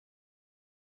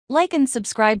Like and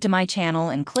subscribe to my channel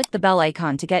and click the bell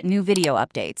icon to get new video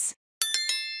updates.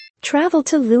 Travel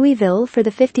to Louisville for the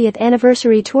 50th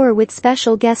anniversary tour with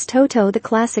special guest Toto. The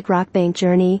classic Rockbank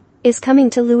Journey is coming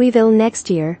to Louisville next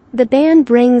year. The band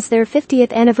brings their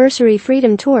 50th anniversary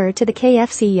Freedom Tour to the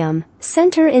KFC Yum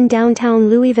Center in downtown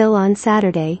Louisville on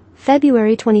Saturday,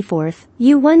 February 24th.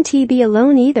 You won't be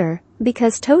alone either,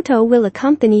 because Toto will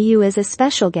accompany you as a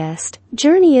special guest.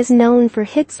 Journey is known for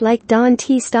hits like Don't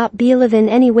Stop Believin',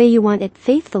 Any Way You Want It,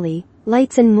 Faithfully,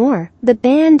 Lights and more. The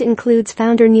band includes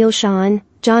founder Neil Sean,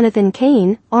 Jonathan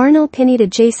Cain, Arnold Pineda,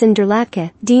 Jason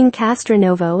Derlatke, Dean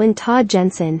Castronovo and Todd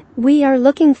Jensen. We are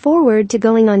looking forward to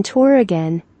going on tour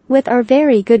again with our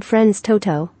very good friends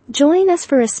Toto. Join us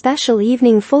for a special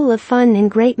evening full of fun and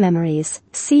great memories.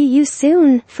 See you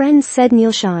soon, friends, said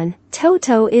Neil Sean.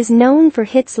 Toto is known for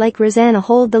hits like Rosanna,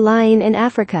 Hold the Line and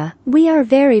Africa. We are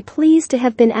very pleased to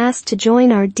have been asked to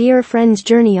join our dear friend's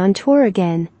journey on tour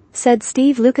again, said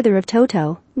Steve Lukather of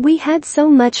Toto. We had so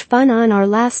much fun on our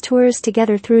last tours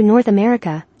together through North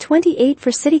America. 28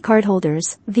 for Citi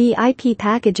cardholders. VIP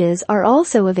packages are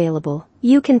also available.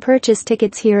 You can purchase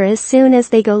tickets here as soon as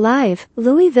they go live.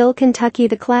 Louisville, Kentucky.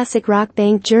 The classic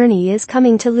Rockbank Journey is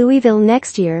coming to Louisville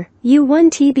next year. You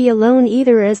won't be alone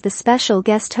either, as the special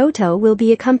guest Toto will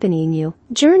be accompanying you.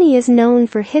 Journey is known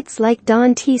for hits like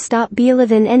Don't Stop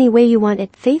Believin', Any Way You Want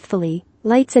It, Faithfully,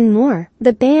 Lights and more.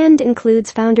 The band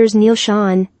includes founders Neil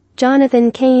Sean,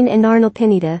 Jonathan Cain and Arnold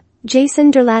Pineda,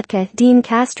 Jason Derlatke, Dean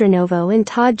Castronovo and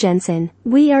Todd Jensen.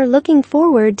 We are looking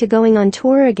forward to going on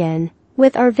tour again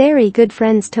with our very good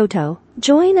friends Toto.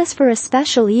 Join us for a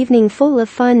special evening full of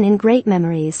fun and great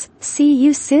memories. See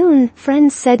you soon,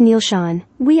 friends, said Neil Sean.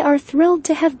 We are thrilled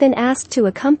to have been asked to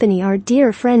accompany our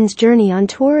dear friend's journey on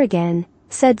tour again,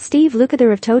 said Steve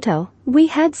Lukather of Toto. We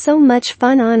had so much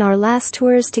fun on our last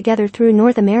tours together through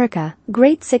North America.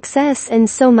 Great success and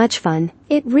so much fun.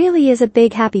 It really is a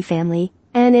big happy family,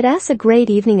 and it is a great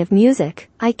evening of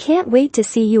music. I can't wait to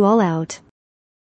see you all out.